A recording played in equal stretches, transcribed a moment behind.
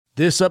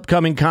This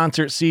upcoming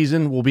concert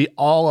season will be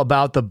all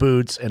about the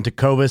boots, and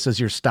Tecovas is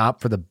your stop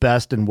for the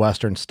best in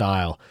Western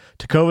style.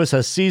 Tecovas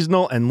has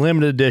seasonal and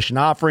limited edition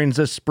offerings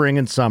this spring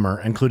and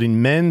summer,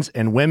 including men's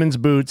and women's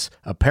boots,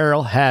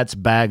 apparel, hats,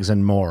 bags,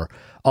 and more.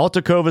 All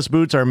Tecovas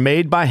boots are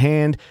made by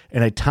hand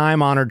in a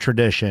time-honored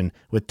tradition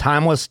with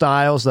timeless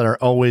styles that are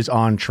always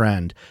on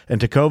trend. And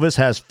Tecovas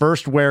has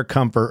first wear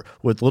comfort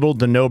with little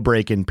to no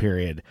break-in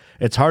period.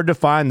 It's hard to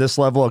find this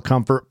level of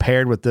comfort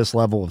paired with this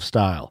level of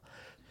style.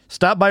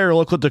 Stop by your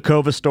local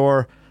Tecovas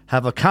store,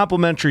 have a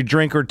complimentary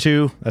drink or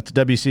two, that's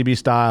WCB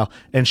style,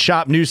 and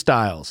shop new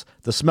styles.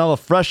 The smell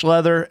of fresh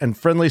leather and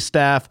friendly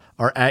staff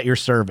are at your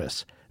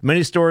service.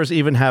 Many stores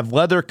even have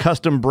leather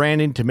custom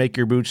branding to make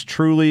your boots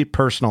truly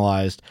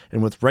personalized.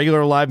 And with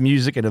regular live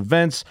music and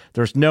events,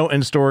 there's no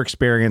in-store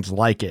experience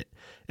like it.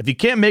 If you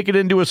can't make it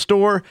into a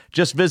store,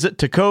 just visit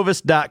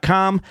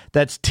tecovas.com.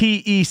 That's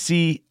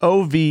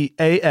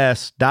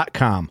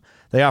TECOVAS.com.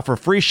 They offer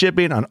free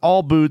shipping on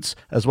all boots,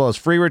 as well as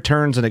free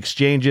returns and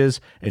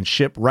exchanges, and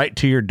ship right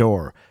to your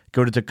door.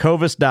 Go to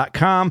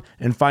tecovas.com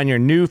and find your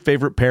new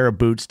favorite pair of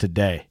boots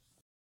today.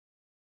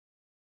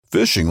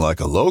 Fishing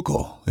like a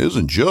local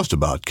isn't just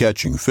about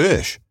catching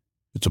fish.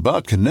 It's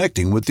about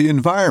connecting with the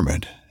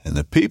environment and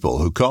the people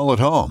who call it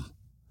home.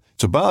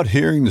 It's about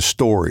hearing the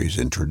stories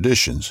and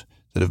traditions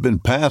that have been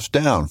passed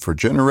down for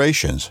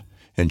generations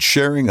and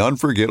sharing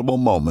unforgettable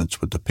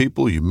moments with the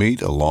people you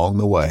meet along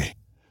the way.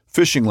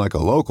 Fishing like a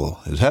local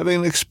is having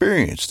an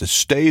experience that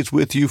stays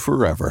with you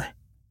forever.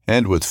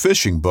 And with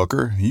Fishing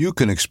Booker, you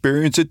can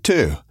experience it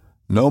too,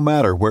 no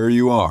matter where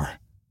you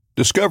are.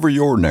 Discover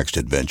your next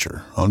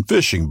adventure on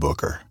Fishing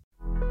Booker.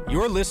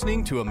 You're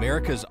listening to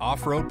America's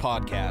Off-Road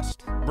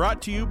Podcast.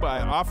 Brought to you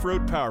by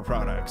Off-Road Power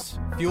Products.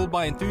 Fueled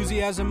by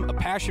enthusiasm, a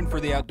passion for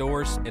the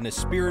outdoors, and a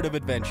spirit of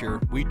adventure,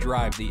 we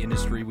drive the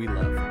industry we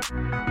love.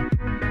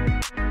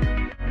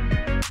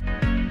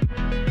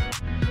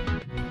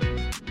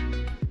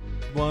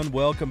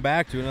 Welcome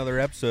back to another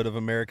episode of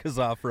America's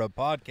Off-Road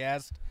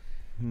Podcast.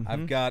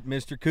 I've got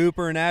Mr.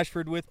 Cooper and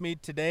Ashford with me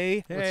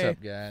today. Hey. What's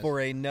up, guys? For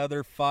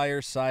another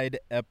fireside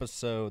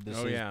episode. This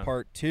is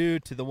part 2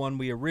 to the one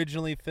we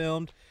originally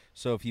filmed.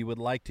 So if you would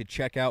like to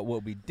check out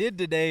what we did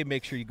today,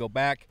 make sure you go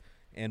back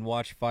and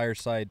watch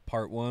Fireside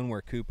Part 1,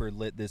 where Cooper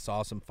lit this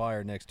awesome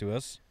fire next to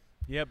us.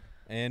 Yep.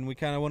 And we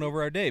kind of went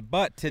over our day.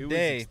 But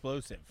today, it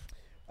was explosive.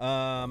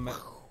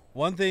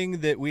 One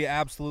thing that we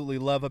absolutely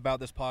love about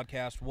this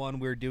podcast, one,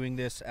 we're doing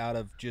this out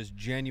of just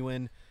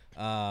genuine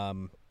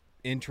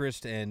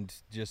interest and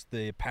just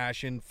the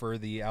passion for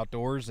the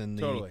outdoors and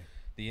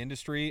the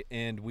industry.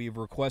 And we've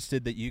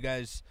requested that you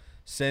guys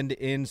send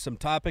in some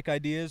topic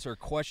ideas or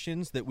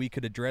questions that we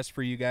could address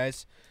for you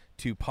guys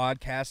to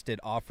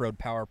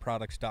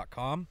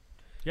podcast@offroadpowerproducts.com.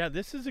 Yeah,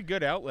 this is a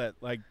good outlet.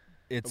 We've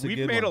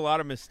good made one. a lot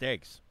of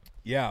mistakes.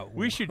 Yeah.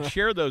 We should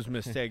share those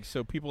mistakes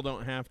so people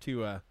don't have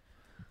to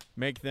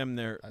make them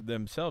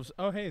themselves.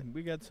 Oh, hey,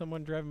 we got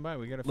someone driving by.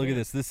 We got a fan. Look at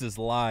this. This is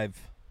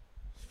live.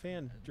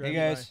 Fan driving Hey,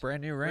 guys. by.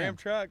 Brand new Ram. Ram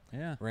truck.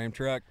 Yeah. Ram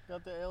truck.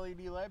 Got the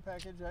LED light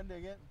package. I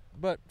dig it.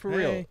 But for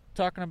real,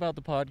 talking about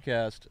the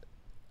podcast,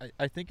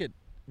 I think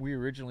we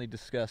originally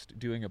discussed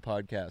doing a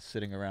podcast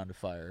sitting around a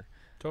fire.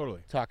 Totally.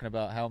 Talking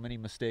about how many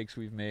mistakes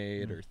we've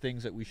made or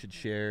things that we should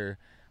share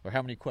or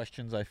how many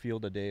questions I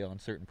field a day on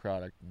certain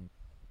product. And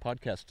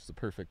podcast is the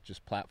perfect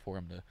just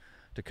platform to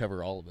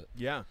cover all of it.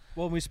 Yeah.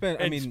 Well, we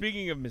spent,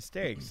 speaking of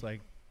mistakes,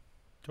 like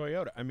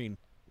Toyota,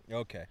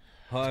 okay.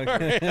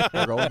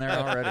 We're rolling there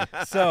already.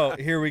 So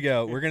here we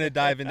go. We're going to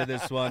dive into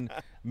this one.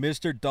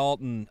 Mr.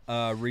 Dalton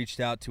reached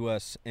out to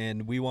us,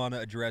 and we want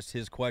to address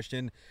his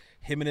question.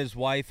 Him and his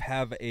wife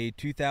have a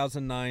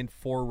 2009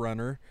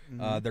 4Runner.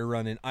 They're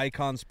running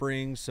Icon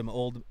springs, some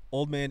old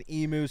man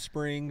Emu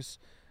springs,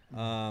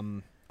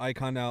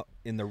 Icon out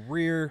in the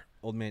rear,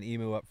 old man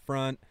Emu up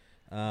front.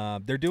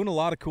 They're doing a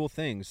lot of cool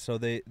things. So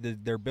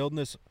they're building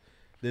this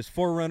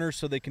 4Runner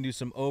so they can do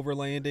some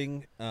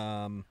overlanding.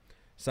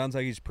 Sounds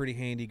like he's a pretty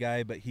handy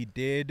guy, but he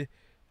did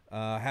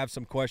have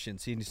some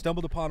questions. He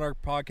stumbled upon our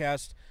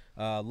podcast,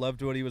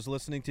 loved what he was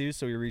listening to,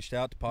 so he reached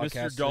out to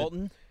podcast. Mr.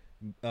 Dalton?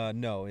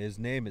 No, his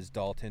name is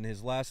Dalton.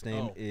 His last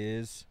name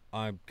is,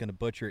 I'm going to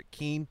butcher it,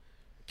 Keene,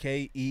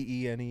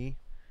 Keene.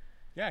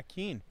 Yeah,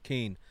 Keene.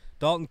 Keene.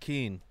 Dalton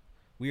Keene.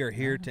 We are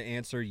here to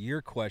answer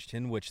your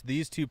question, which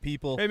these two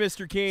people Hey,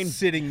 Mr. Keene.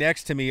 sitting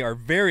next to me are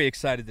very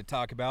excited to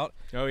talk about.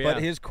 Oh, yeah.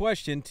 But his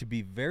question, to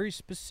be very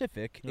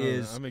specific,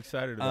 is I'm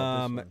excited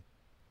about this one.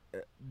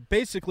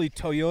 basically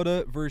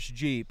Toyota versus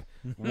Jeep.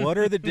 What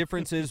are the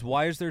differences?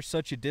 Why is there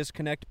such a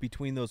disconnect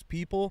between those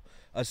people,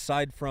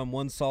 aside from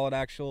one's solid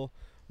axle,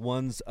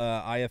 one's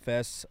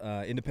IFS,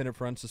 independent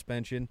front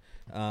suspension?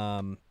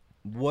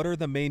 What are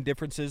the main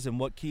differences, and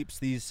what keeps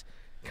these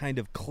kind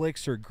of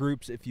cliques or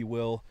groups, if you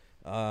will,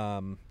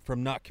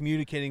 from not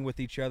communicating with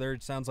each other?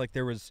 It sounds like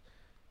there was,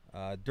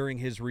 during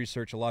his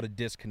research, a lot of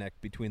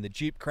disconnect between the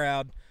Jeep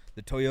crowd,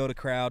 the Toyota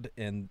crowd,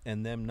 and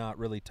them not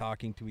really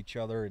talking to each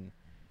other and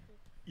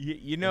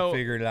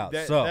figure it out.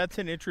 That's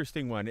an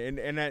interesting one,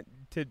 and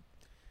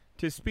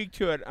to speak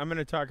to it, I'm going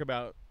to talk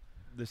about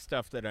the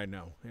stuff that I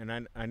know,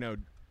 and I know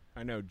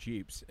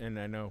Jeeps, and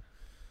I know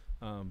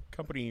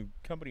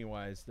company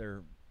wise,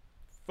 their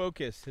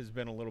focus has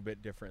been a little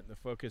bit different. The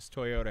focus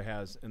Toyota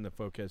has and the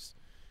focus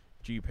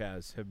Jeep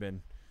have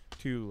been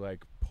two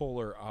like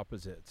polar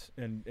opposites.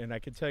 And I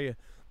can tell you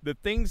the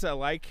things I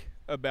like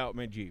about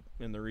my Jeep,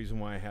 and the reason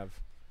why I have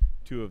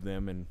two of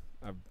them, and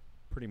I've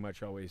pretty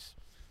much always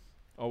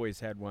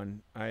had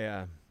one.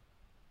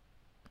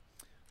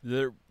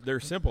 They're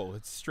simple.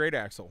 It's straight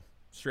axle.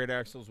 Straight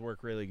axles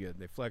work really good.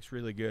 They flex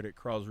really good. It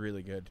crawls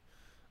really good.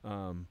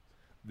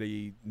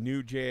 The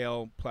new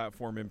JL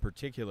platform in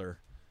particular,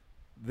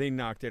 they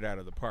knocked it out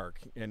of the park.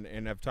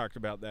 And I've talked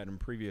about that in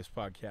previous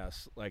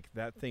podcasts. Like,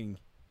 that thing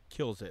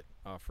kills it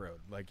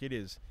off-road. Like, it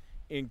is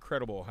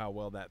incredible how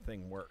well that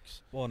thing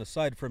works. Well, and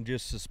aside from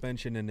just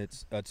suspension and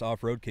its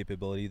off-road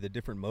capability, the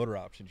different motor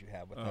options you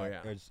have with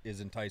that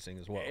is enticing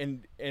as well.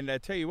 And I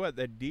tell you what,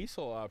 that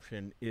diesel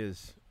option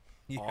is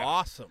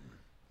awesome.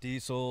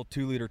 Diesel,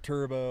 2-liter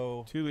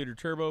turbo. 2-liter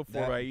turbo,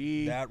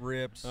 4xe. That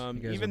rips.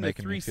 Even the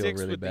 3.6 really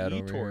with the bad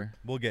e-torque.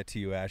 We'll get to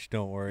you, Ash.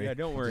 Don't worry. Yeah,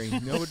 don't worry.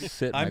 Nobody,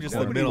 I'm just the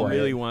nobody middle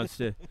really man. wants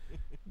to.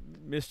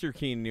 Mr.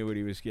 Keen knew what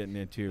he was getting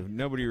into.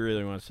 Nobody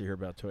really wants to hear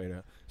about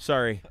Toyota.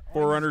 Sorry,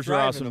 Forerunners are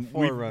awesome.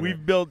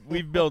 We've built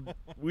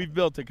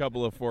a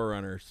couple of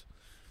Forerunners.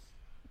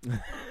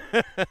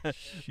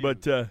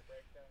 But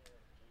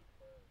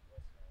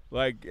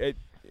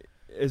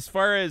as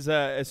far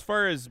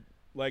as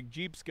like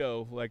Jeeps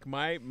go, like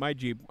my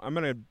Jeep, I'm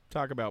gonna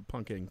talk about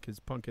Punkin,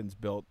 because Punkin's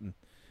built and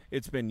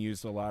it's been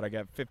used a lot. I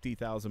got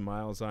 50,000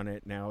 miles on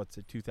it now. It's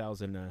a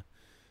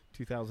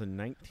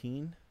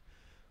 2019,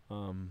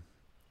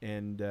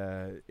 and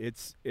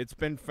it's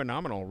been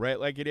phenomenal, right?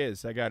 Like it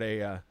is. I got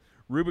a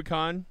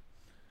Rubicon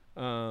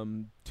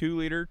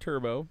 2-liter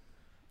turbo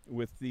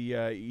with the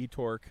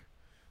e-torque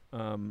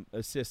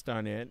assist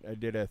on it. I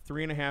did a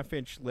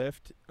 3.5-inch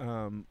lift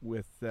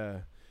with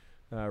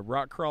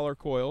rock crawler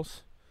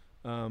coils.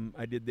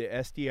 I did the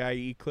SDI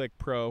E-Click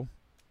Pro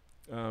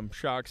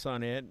shocks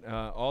on it,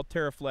 all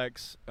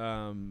TerraFlex.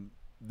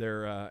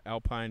 They're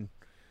Alpine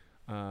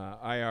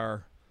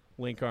IR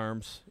link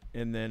arms,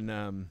 and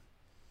then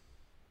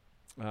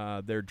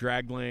their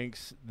drag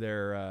links.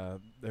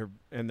 Their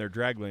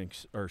drag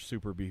links are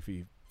super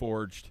beefy,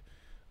 forged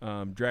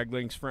drag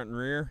links front and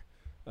rear.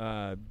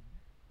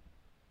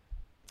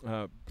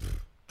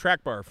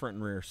 Track bar front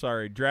and rear.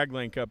 Sorry, drag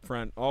link up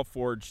front, all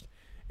forged.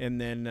 And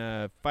then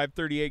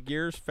 538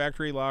 gears,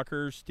 factory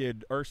lockers,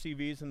 did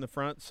RCVs in the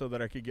front so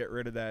that I could get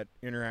rid of that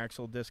inner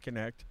axle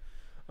disconnect.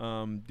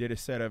 Did a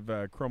set of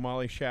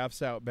chromoly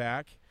shafts out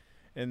back,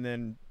 and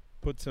then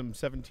put some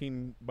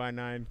 17x9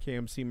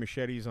 KMC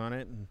machetes on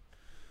it, and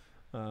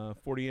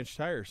 40-inch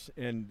tires.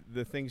 And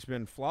the thing's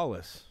been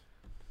flawless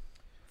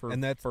for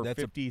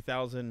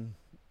 50,000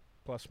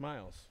 plus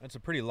miles. That's a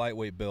pretty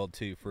lightweight build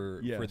too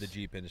for the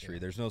Jeep industry.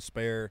 There's no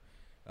spare.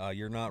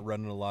 You're not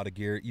running a lot of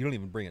gear. You don't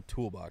even bring a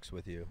toolbox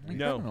with you.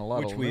 No,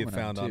 which we have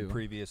found on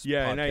previous.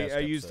 Yeah, podcast and I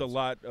episodes. used a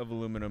lot of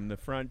aluminum. The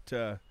front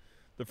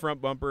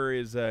bumper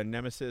is a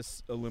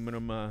Nemesis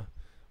aluminum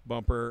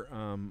bumper.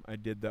 I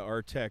did the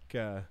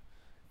Artec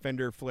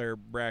fender flare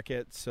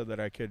bracket so that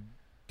I could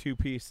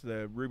two-piece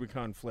the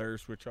Rubicon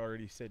flares, which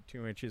already sit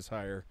 2 inches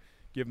higher,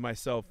 give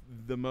myself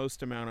the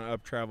most amount of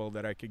up travel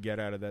that I could get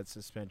out of that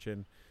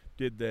suspension.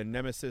 Did the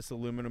Nemesis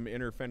aluminum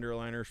inner fender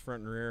liners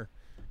front and rear.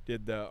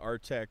 Did the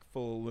Artec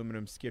full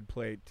aluminum skid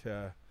plate,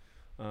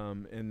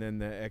 and then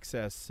the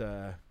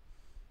XS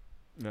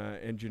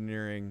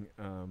Engineering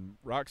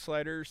rock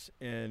sliders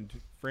and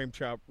frame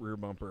chop rear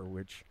bumper,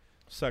 which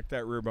sucked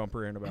that rear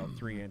bumper in about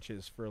 3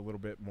 inches for a little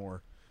bit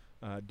more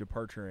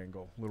departure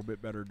angle, a little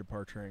bit better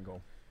departure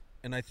angle.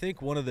 And I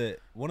think one of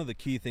the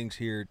key things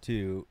here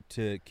to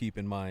keep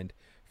in mind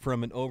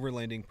from an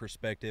overlanding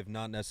perspective,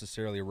 not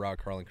necessarily a rock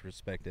crawling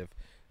perspective,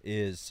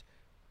 is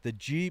the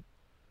Jeep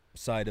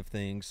side of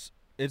things.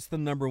 It's the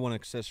number one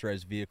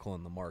accessorized vehicle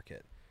in the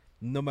market.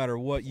 No matter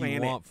what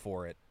you want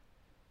for it,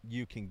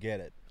 you can get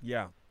it.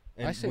 Yeah.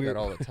 And I say that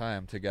all the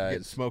time to guys.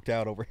 Getting smoked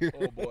out over here.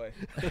 Oh, boy.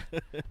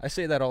 I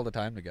say that all the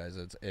time to guys.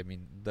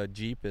 The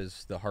Jeep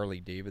is the Harley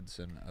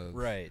Davidson of...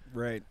 Right.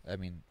 I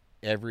mean,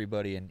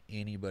 everybody and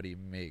anybody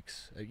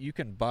makes... You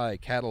can buy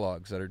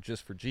catalogs that are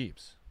just for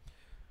Jeeps.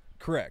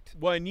 Correct.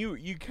 Well, and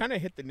you kind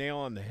of hit the nail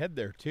on the head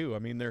there, too. I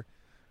mean,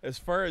 as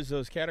far as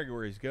those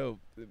categories go,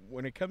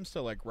 when it comes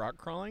to, like, rock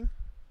crawling...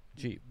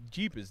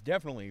 Jeep is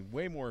definitely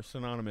way more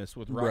synonymous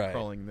with rock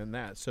crawling than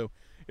that. So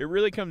it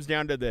really comes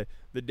down to the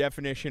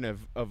definition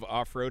of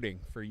off-roading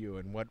for you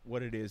and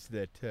what it is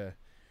that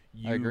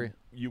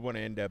you want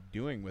to end up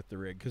doing with the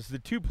rig. Because the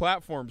two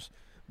platforms,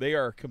 they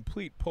are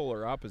complete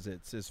polar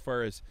opposites as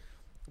far as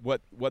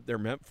what they're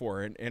meant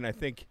for. And I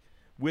think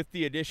with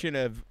the addition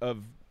of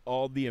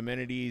all the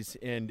amenities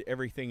and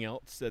everything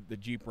else that the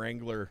Jeep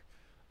Wrangler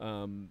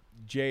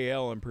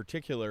JL in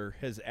particular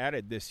has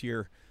added this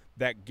year,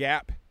 that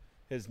gap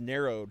has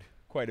narrowed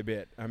quite a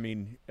bit. I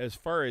mean, as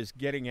far as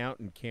getting out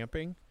and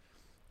camping,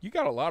 you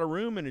got a lot of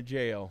room in a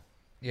JL.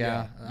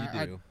 Yeah, you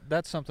do.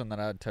 That's something that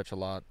I'd touch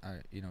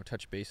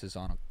touch bases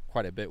on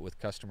quite a bit with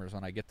customers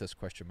when I get this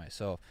question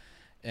myself.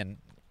 And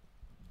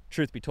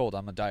truth be told,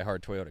 I'm a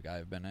diehard Toyota guy.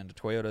 I've been into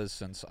Toyotas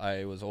since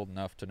I was old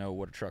enough to know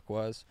what a truck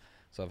was.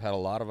 So I've had a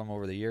lot of them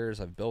over the years.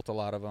 I've built a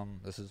lot of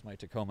them. This is my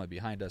Tacoma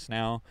behind us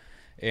now.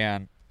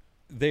 And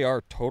they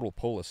are total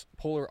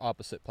polar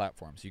opposite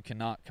platforms. You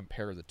cannot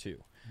compare the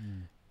two.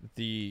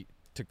 The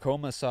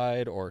Tacoma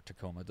side,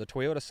 the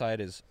Toyota side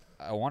is,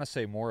 I want to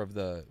say, more of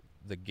the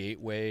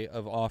gateway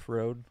of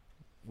off-road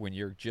when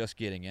you're just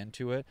getting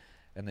into it.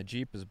 And the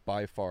Jeep is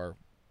by far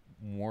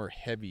more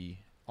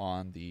heavy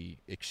on the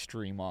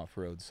extreme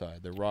off-road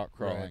side, the rock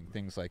crawling,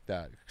 things like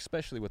that,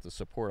 especially with the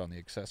support on the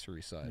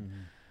accessory side.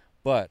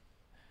 But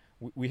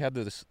we had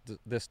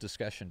this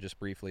discussion just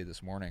briefly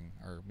this morning,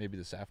 or maybe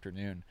this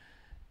afternoon,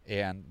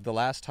 and the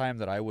last time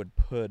that I would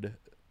put,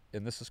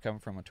 and this is coming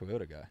from a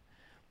Toyota guy,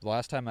 the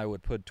last time I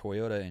would put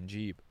Toyota and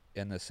Jeep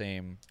in the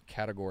same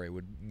category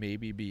would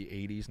maybe be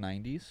 80s,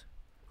 90s.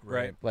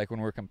 Right. Like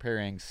when we're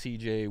comparing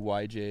CJ,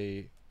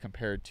 YJ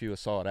compared to a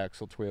solid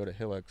axle Toyota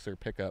Hilux or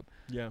pickup,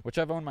 which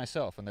I've owned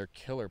myself, and they're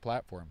killer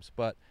platforms.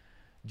 But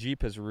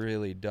Jeep has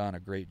really done a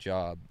great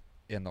job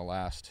in the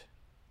last,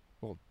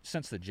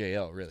 since the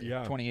JL, really,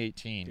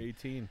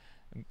 2018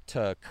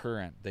 to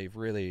current. They've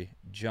really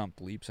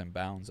jumped leaps and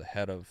bounds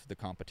ahead of the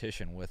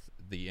competition with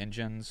the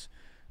engines.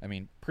 I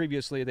mean,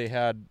 previously they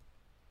had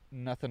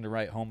nothing to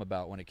write home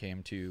about when it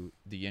came to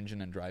the engine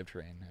and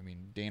drivetrain. I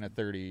mean, Dana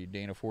 30,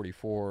 Dana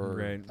 44,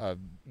 a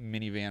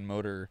minivan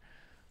motor.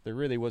 There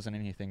really wasn't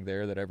anything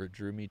there that ever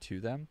drew me to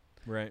them.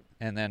 Right.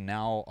 And then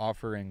now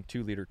offering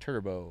 2-liter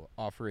turbo,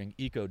 offering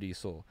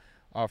EcoDiesel,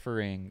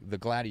 offering the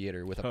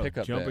Gladiator with a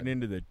pickup jumping bed.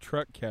 into the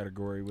truck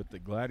category with the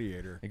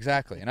Gladiator.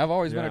 Exactly. And I've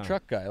always been a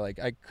truck guy. Like,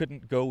 I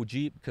couldn't go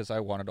Jeep because I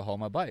wanted to haul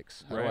my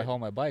bikes. How do I haul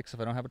my bikes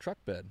if I don't have a truck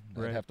bed?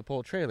 I'd have to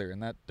pull a trailer,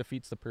 and that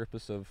defeats the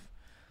purpose of,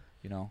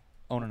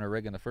 owning a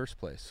rig in the first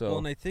place. So,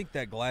 and I think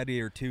that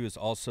Gladiator too is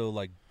also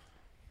like,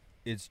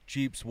 it's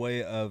Jeep's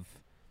way of,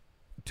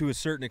 to a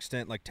certain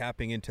extent, like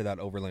tapping into that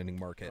overlanding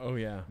market. Oh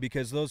yeah.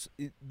 Because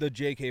the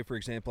JK, for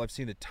example, I've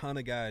seen a ton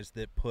of guys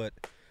that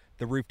put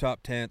the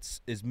rooftop tents,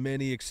 as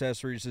many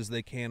accessories as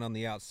they can on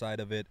the outside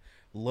of it,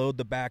 load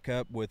the back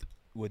up with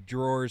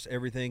drawers,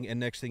 everything, and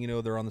next thing you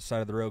know, they're on the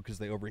side of the road because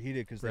they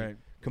overheated because they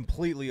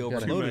completely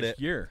overloaded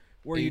it.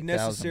 Where you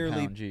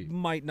necessarily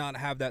might not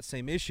have that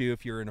same issue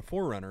if you're in a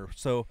 4Runner.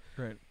 So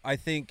I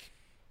think,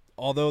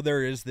 although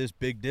there is this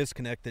big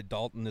disconnect that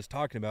Dalton is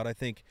talking about, I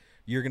think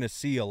you're going to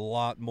see a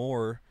lot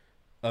more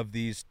of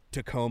these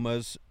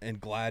Tacomas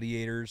and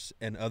Gladiators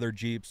and other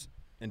Jeeps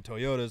and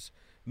Toyotas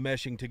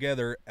meshing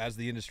together as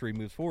the industry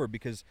moves forward,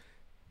 because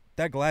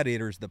that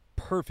Gladiator is the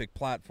perfect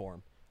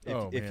platform.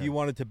 If you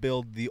wanted to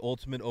build the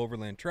ultimate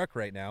overland truck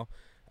right now,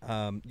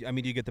 I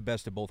mean, you get the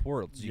best of both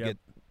worlds. You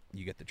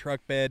get the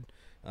truck bed,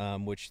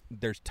 which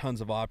there's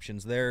tons of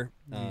options there.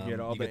 You get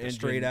all the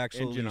straight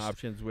axle engine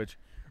options, which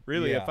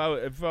really, if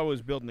I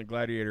was building a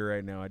Gladiator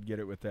right now, I'd get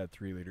it with that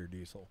 3-liter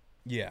diesel.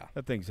 Yeah.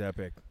 That thing's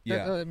epic.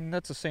 Yeah. I mean,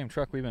 that's the same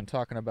truck we've been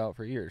talking about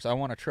for years. I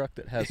want a truck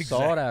that has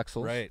solid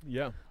axles. Right.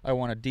 Yeah. I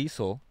want a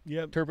diesel,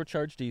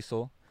 turbocharged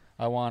diesel.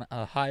 I want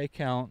a high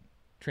count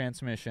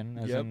transmission,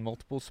 as in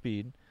multiple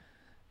speed,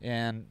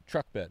 and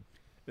truck bed.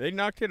 They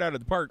knocked it out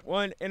of the park.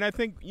 And I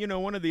think,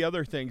 one of the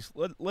other things,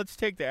 let's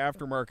take the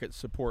aftermarket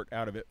support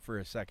out of it for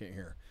a second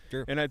here.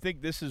 Sure. And I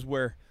think this is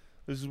where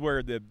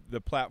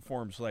the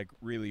platforms like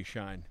really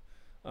shine.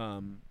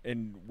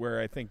 And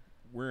where I think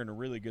we're in a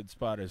really good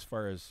spot as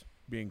far as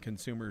being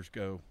consumers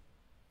go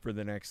for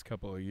the next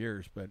couple of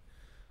years. But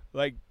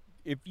like,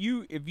 if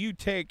you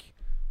take,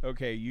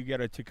 you get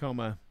a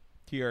Tacoma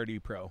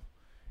TRD Pro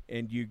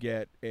and you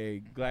get a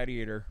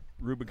Gladiator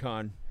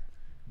Rubicon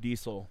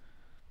diesel,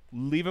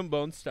 leave them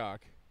bone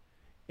stock,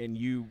 and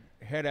you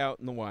head out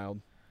in the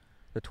wild.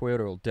 The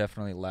Toyota will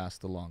definitely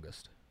last the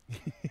longest.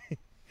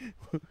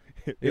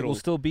 It will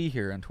still be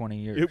here in 20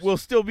 years. It will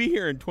still be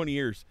here in 20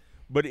 years,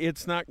 but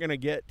it's not going to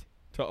get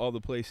to all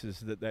the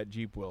places that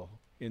Jeep will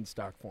in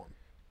stock form.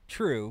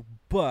 True,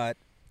 but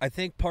I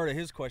think part of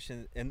his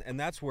question, and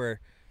that's where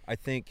I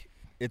think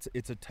it's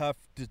a tough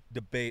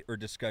debate or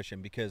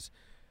discussion, because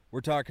we're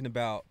talking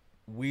about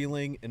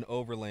wheeling and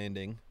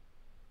overlanding.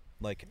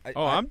 Like,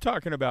 I'm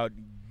talking about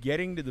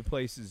getting to the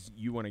places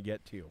you want to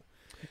get to.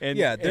 And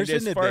there's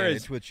and an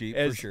advantage with Jeep,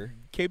 for sure.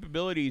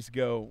 Capabilities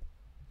go,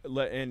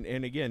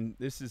 and again,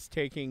 this is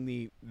taking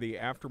the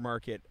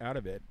aftermarket out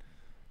of it.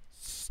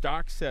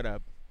 Stock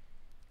setup,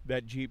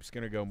 that Jeep's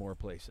going to go more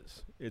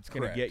places. It's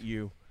going to get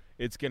you.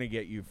 It's going to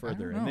get you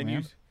further. I don't know, and then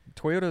man.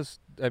 Toyota's,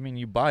 I mean,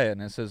 you buy it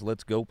and it says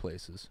 "Let's go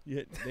places."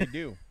 Yeah, they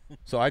do.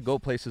 So I go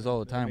places all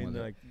the time with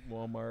like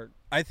Walmart,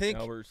 I think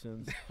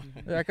Albertsons.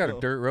 I got a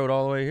dirt road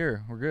all the way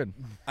here. We're good.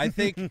 I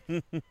think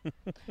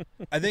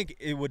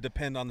it would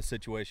depend on the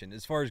situation.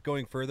 As far as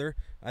going further,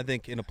 I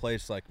think in a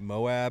place like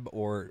Moab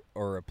or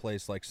a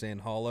place like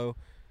Sand Hollow,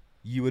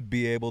 you would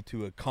be able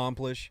to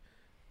accomplish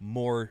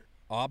more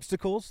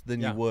obstacles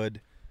than you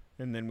would.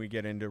 And then we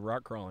get into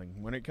rock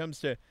crawling. When it comes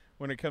to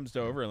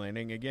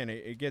overlanding, again,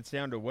 it gets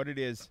down to what it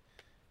is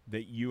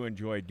that you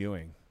enjoy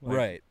doing. Like,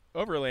 right.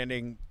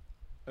 Overlanding,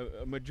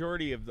 a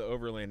majority of the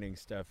overlanding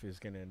stuff is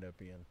going to end up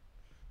being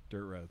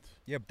dirt roads.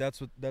 Yeah, but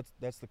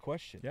that's the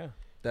question. Yeah.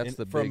 That's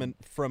the from big,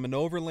 from an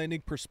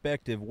overlanding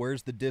perspective.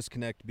 Where's the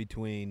disconnect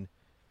between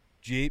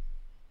Jeep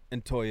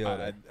and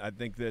Toyota? I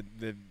think that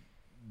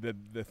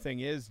the thing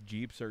is,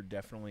 Jeeps are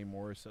definitely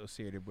more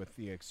associated with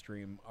the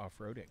extreme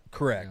off-roading.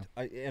 Correct.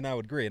 And I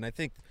would agree. And I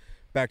think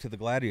back to the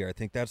Gladiator, I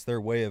think that's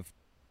their way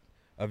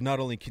of not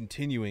only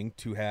continuing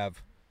to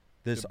have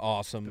this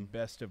awesome, the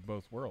best of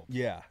both worlds.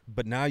 Yeah,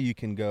 but now you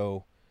can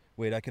go,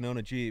 wait, I can own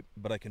a Jeep,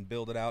 but I can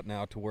build it out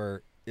now to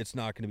where it's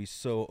not going to be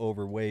so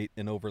overweight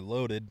and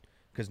overloaded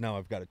because now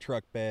I've got a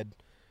truck bed.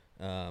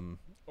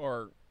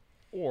 Or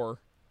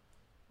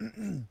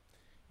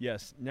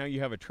yes, now you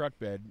have a truck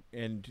bed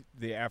and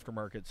the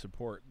aftermarket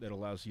support that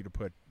allows you to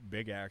put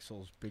big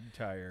axles, big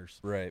tires,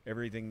 Right.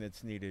 everything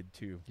that's needed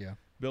to Yeah.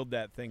 build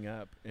that thing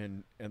up.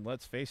 And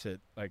let's face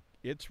it, like,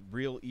 it's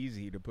real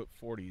easy to put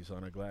 40s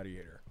on a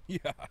Gladiator. Yeah.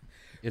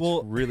 it's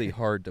Well- really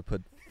hard to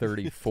put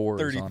 34s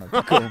 30 on a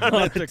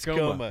Tacoma.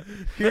 Tacoma.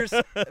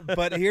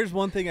 Here's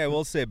one thing I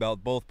will say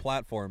about both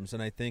platforms,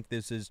 and I think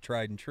this is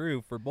tried and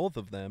true for both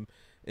of them,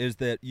 is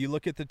that you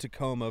look at the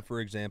Tacoma,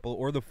 for example,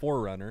 or the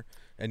 4Runner,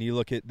 and you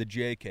look at the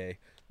JK,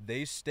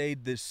 they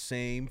stayed the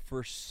same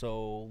for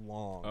so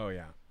long. Oh,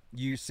 yeah.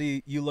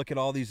 You look at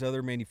all these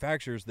other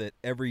manufacturers that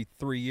every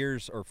 3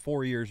 years or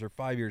 4 years or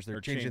 5 years they're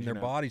Are changing their changing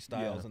up. body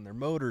styles Yeah. and their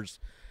motors.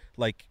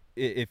 Like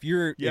if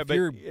your Yeah, but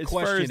as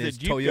far question as the is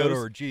Jeep Toyota goes,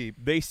 or Jeep,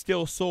 They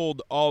still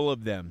sold all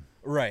of them.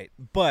 right?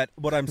 But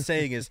what I'm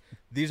saying is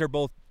these are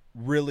both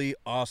really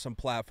awesome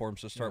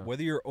platforms to start. Yeah.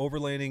 Whether you're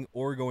overlanding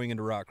or going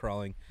into rock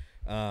crawling,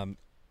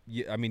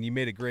 I mean, you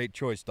made a great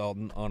choice,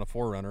 Dalton, on a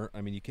 4Runner.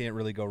 I mean, you can't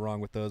really go wrong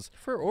with those.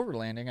 For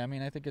overlanding, I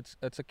mean, I think it's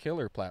a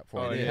killer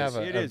platform. Oh, they it have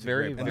is. It a is a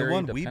very, great And very the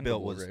one we dependable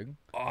built was rig.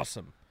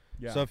 awesome.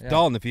 Yeah. So, Yeah.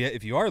 Dalton,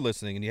 if you are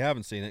listening and you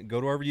haven't seen it, go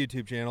to our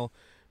YouTube channel.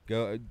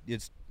 Go.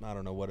 It's I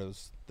don't know what it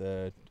was.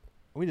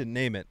 We didn't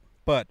name it,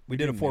 but we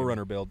did a didn't name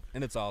 4Runner build,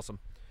 and it's awesome.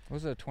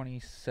 Was it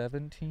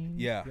 2017?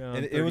 Yeah, Yeah,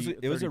 and 30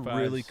 it was a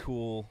really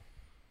 35s.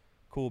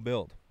 cool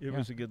build. It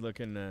was a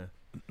good-looking And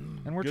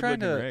we're good trying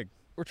looking to rig.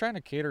 we're trying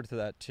to cater to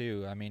that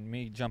too. I mean,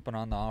 me jumping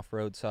on the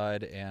off-road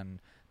side and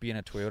being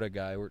a Toyota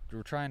guy, we're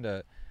trying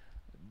to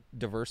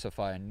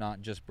diversify and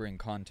not just bring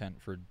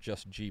content for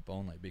just Jeep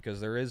only,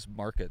 because there is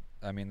market.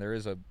 I mean, there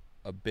is a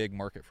big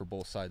market for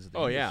both sides of the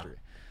Oh, yeah. industry.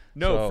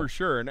 No, So- for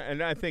sure.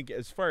 And I think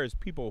as far as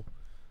people,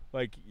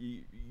 like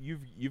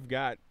you've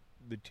got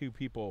the two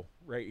people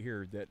right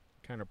here that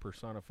kind of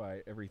personify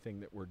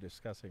everything that we're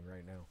discussing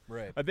right now.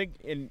 Right. I think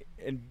and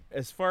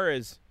as far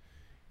as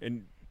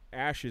and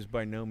Ash is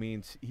by no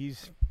means,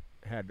 he's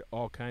had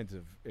all kinds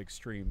of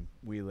extreme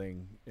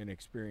wheeling and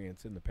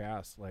experience in the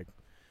past, like,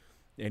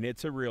 and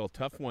it's a real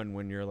tough one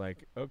when you're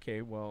like,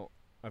 okay, well,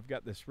 I've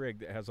got this rig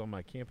that has all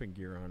my camping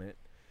gear on it.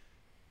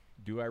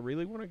 Do I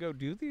really want to go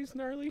do these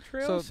gnarly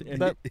trails?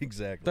 And that-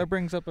 Exactly. That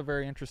brings up a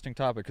very interesting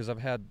topic, because I've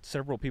had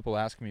several people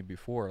ask me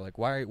before, like,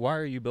 why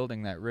are you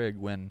building that rig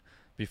when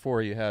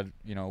before you had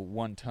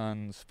 1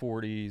 tons,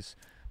 40s,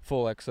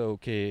 full XO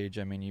cage?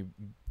 I mean, you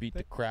beat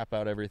the crap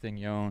out of everything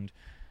you owned.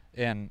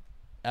 And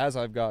as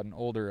I've gotten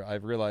older,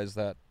 I've realized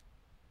that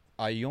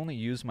I only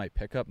use my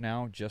pickup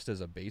now just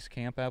as a base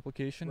camp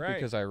application, Right.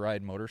 because I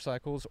ride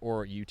motorcycles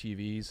or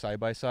UTVs,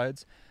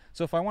 side-by-sides.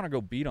 So if I want to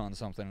go beat on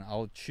something,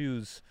 I'll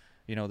choose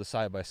the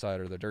side-by-side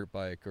or the dirt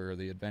bike or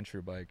the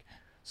adventure bike.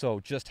 So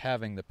just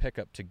having the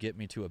pickup to get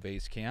me to a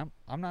base camp,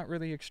 I'm not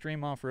really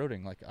extreme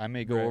off-roading. Like, I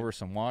may go Right. over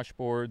some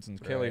washboards and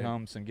Kelly Right.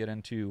 humps and get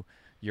into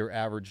your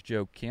average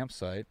Joe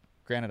campsite.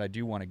 Granted, I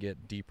do want to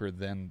get deeper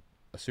than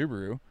a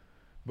Subaru,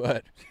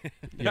 but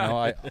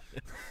I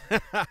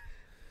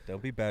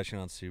Don't be bashing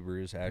on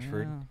Subarus,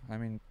 Ashford. I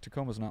mean,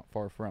 Tacoma's not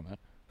far from it.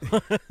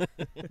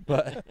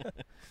 but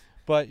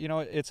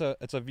it's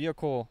a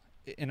vehicle.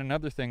 And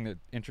another thing, that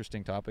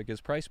interesting topic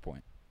is price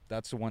point.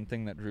 That's the one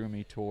thing that drew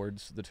me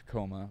towards the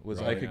Tacoma, was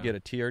I Right. could Yeah. get a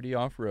TRD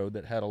off-road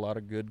that had a lot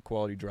of good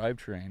quality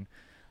drivetrain.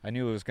 I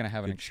knew it was going to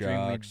have an Good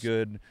extremely shocks.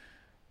 good,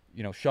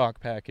 shock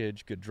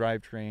package, good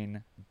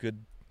drivetrain,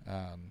 good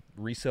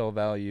resale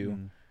value.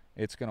 Mm.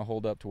 It's going to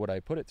hold up to what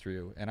I put it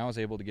through, and I was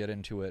able to get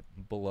into it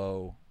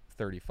below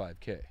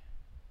 $35K.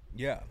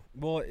 Yeah.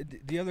 Well,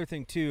 the other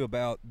thing too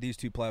about these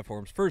two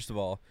platforms, first of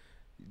all,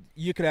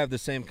 you could have the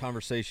same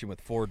conversation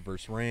with Ford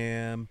versus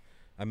Ram.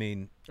 I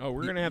mean, oh,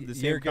 we're gonna have the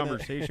you're same gonna-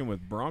 conversation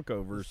with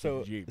Bronco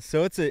versus Jeep,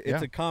 So it's a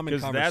Yeah. common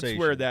because conversation. that's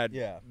where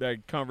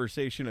that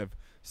conversation of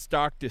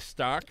stock to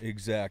stock,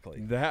 exactly.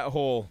 that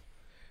whole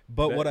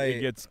But that what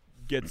it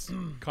gets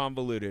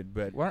convoluted.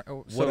 But What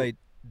I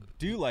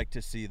do like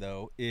to see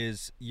though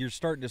is you're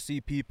starting to see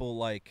people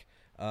like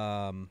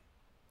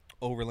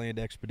Overland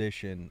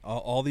Expedition,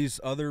 all these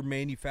other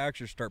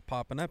manufacturers start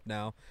popping up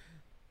now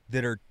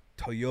that are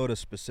Toyota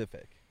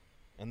specific.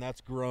 And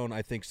that's grown,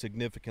 I think,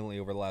 significantly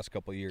over the last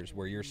couple of years,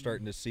 where you're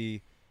starting to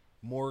see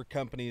more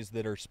companies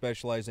that are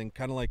specializing,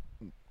 kind of like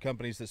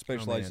companies that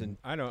specialize in.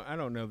 I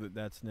don't know that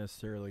that's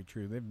necessarily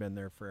true. They've been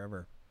there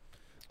forever.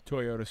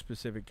 Toyota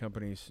specific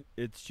companies.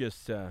 It's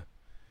just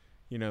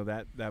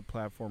that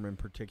platform in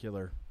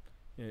particular.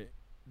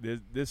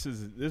 This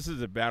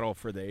is a battle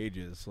for the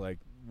ages. Like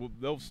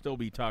they'll still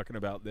be talking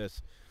about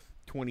this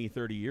 20,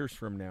 30 years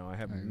from now. I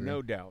have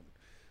no doubt.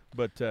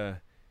 But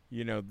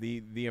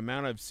the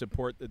amount of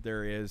support that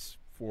there is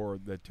for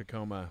the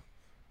Tacoma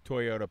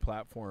Toyota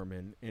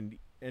platform, and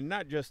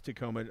not just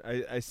Tacoma.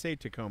 I say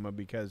Tacoma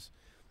because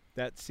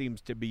that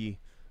seems to be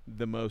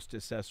the most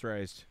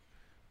accessorized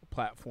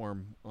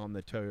platform on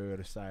the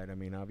Toyota side. I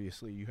mean,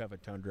 obviously you have a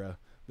Tundra.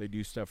 They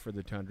do stuff for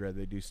the Tundra.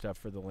 They do stuff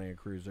for the Land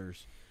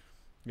Cruisers.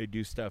 They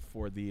do stuff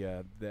for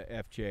the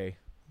FJ.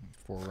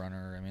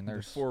 4Runner. I mean,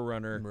 there's the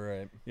 4Runner.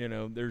 Right.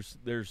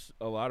 There's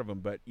a lot of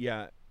them. But,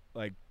 yeah,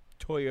 like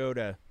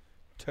Toyota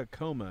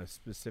Tacoma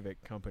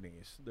specific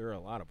companies, there are a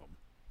lot of them.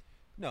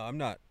 No, I'm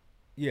not.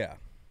 Yeah.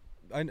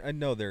 I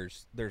know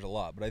there's a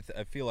lot, but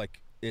I feel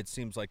like it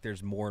seems like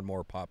there's more and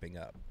more popping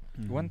up.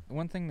 Mm-hmm.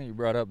 One thing that you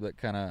brought up that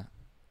kind of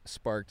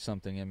sparked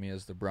something in me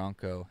is the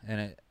Bronco,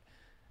 and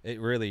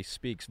it really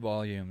speaks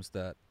volumes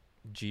that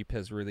Jeep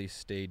has really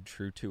stayed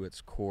true to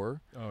its core.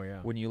 Oh,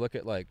 yeah. When you look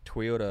at like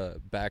Toyota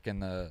back in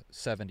the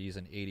 70s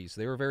and 80s,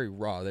 they were very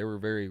raw. They were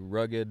very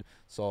rugged,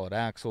 solid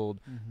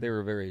axled. Mm-hmm. They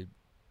were very,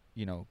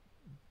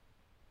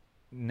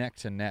 neck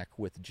to neck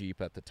with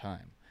Jeep at the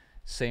time.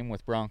 Same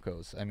with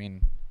Broncos. I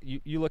mean,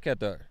 you look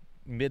at the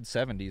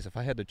mid-70s. If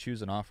I had to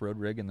choose an off-road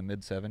rig in the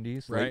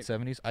mid-70s, late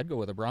 70s, I'd go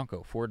with a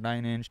Bronco. Ford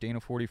 9-inch, Dana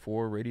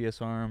 44,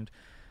 radius armed.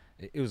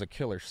 It was a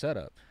killer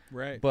setup.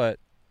 Right. But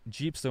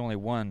Jeep's the only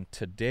one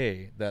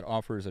today that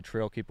offers a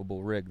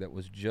trail-capable rig that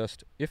was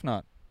just, if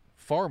not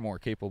far more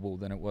capable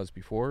than it was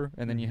before.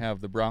 And then you have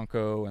the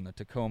Bronco and the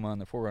Tacoma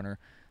and the 4Runner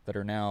that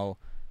are now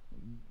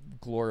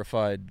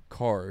glorified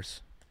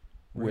cars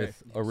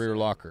with a rear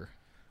locker.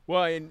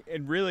 Well,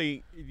 and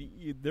really,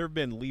 there have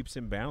been leaps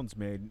and bounds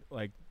made.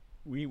 Like,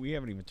 we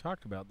haven't even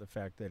talked about the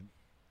fact that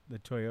the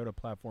Toyota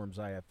platform's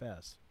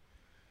IFS.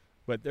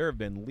 But there have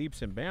been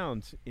leaps and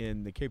bounds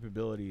in the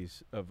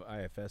capabilities of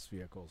IFS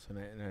vehicles. And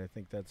I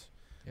think that's,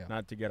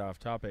 not to get off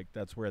topic,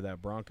 that's where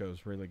that Bronco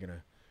is really going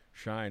to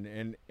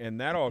shine.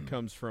 And that all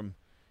comes from,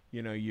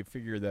 you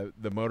figure the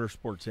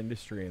motorsports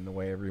industry and the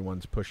way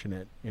everyone's pushing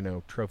it.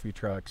 Trophy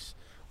trucks,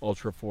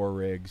 Ultra 4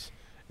 rigs.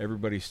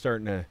 Everybody's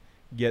starting to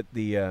get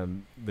the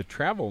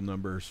travel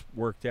numbers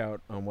worked out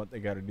on what they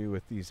got to do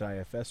with these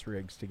IFS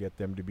rigs to get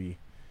them to be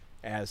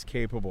as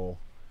capable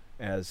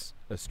as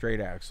a straight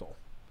axle.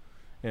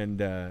 And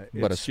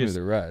but a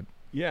smoother ride.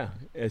 Yeah,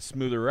 a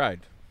smoother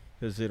ride,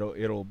 because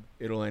it'll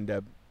end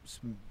up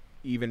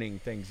evening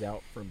things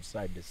out from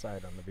side to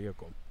side on the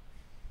vehicle.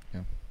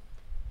 Yeah.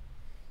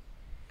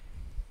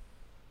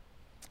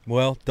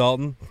 Well,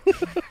 Dalton,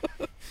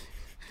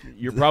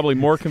 you're probably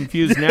more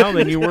confused now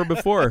than you were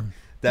before.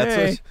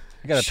 I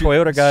got a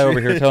Toyota guy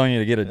over here telling you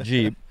to get a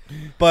Jeep.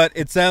 But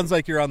it sounds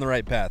like you're on the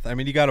right path. I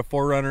mean, you got a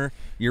 4Runner.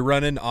 You're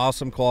running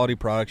awesome quality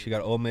products. You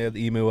got Omea,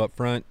 the Emu up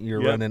front. You're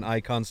running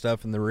Icon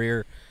stuff in the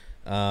rear.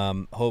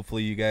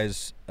 Hopefully, you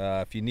guys,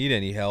 if you need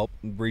any help,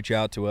 reach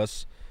out to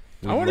us.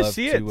 I want to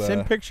see it.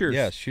 Send pictures.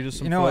 Yeah, shoot us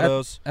some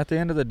photos. At the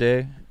end of the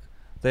day,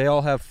 they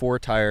all have 4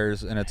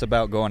 tires, and it's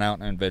about going out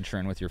and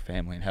adventuring with your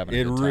family and having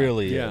a good time. It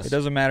really is. It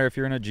doesn't matter if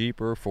you're in a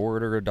Jeep or a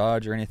Ford or a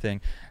Dodge or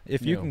anything.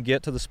 If you can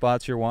get to the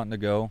spots you're wanting to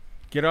go,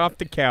 get off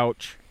the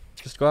couch.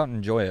 Just go out and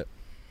enjoy it.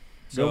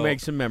 Go make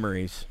some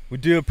memories. We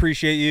do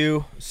appreciate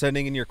you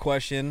sending in your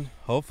question.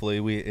 Hopefully,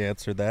 we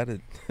answered that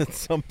at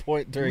some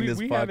point during this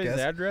podcast. We have his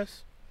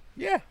address?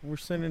 Yeah. We're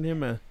sending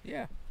him a...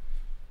 Yeah.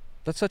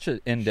 That's such an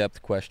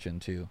in-depth question,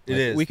 too. It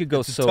is. We could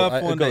go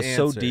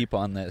so deep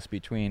on this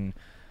between...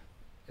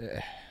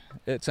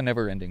 it's a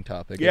never-ending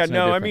topic. Yeah,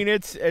 I mean,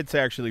 it's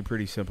actually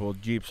pretty simple.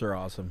 Jeeps are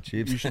awesome.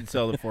 You should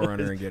sell the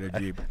 4Runner and get a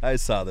Jeep. I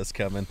saw this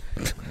coming.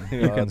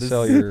 You can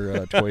sell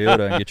your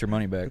Toyota and get your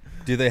money back.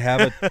 Do they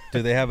have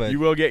a? You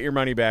will get your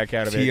money back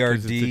out of it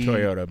because it's a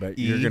Toyota, but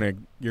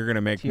you're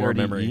gonna make more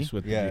memories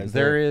with the Jeep. Is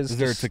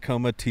there a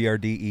Tacoma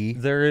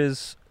TRDE? There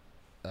is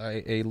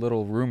a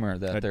little rumor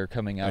that they're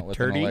coming out with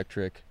an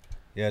electric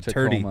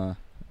Tacoma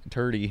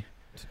Turdy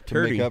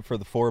to make up for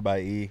the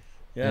 4xe.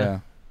 Yeah.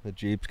 The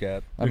Jeep's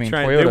got. I mean,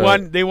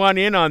 Toyota, they want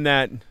in on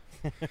that.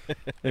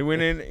 They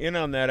went in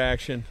on that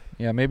action.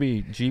 Yeah,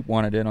 maybe Jeep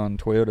wanted in on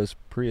Toyota's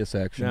Prius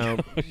action. No,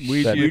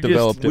 we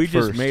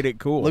just made it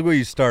cool. Look where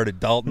you started,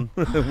 Dalton.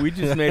 We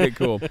just made it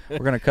cool. We're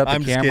going to cut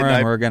the camera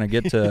and we're going to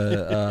get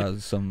to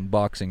some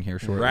boxing here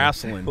shortly.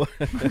 Wrestling.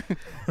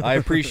 I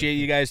appreciate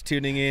you guys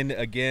tuning in.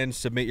 Again,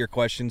 submit your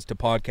questions to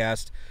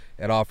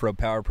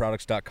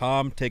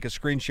podcast@offroadpowerproducts.com. Take a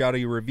screenshot of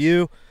your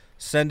review.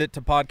 Send it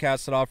to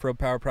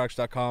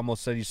podcast@offroadpowerproducts.com. We'll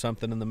send you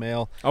something in the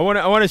mail. I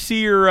want to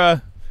see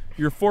your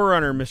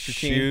 4Runner, Mr.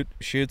 King.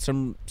 Shoot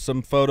some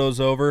photos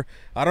over.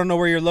 I don't know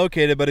where you're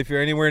located, but if you're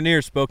anywhere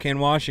near Spokane,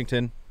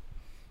 Washington,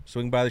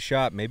 swing by the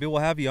shop. Maybe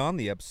we'll have you on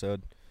the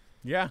episode.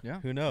 Yeah.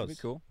 Who knows? That'd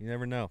be cool. You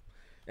never know.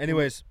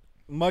 Anyways,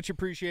 much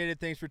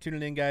appreciated. Thanks for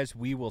tuning in, guys.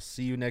 We will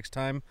see you next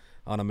time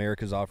on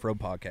America's Off-Road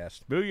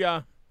Podcast.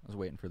 Booyah. I was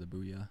waiting for the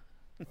booyah.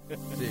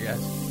 See you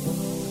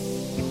guys.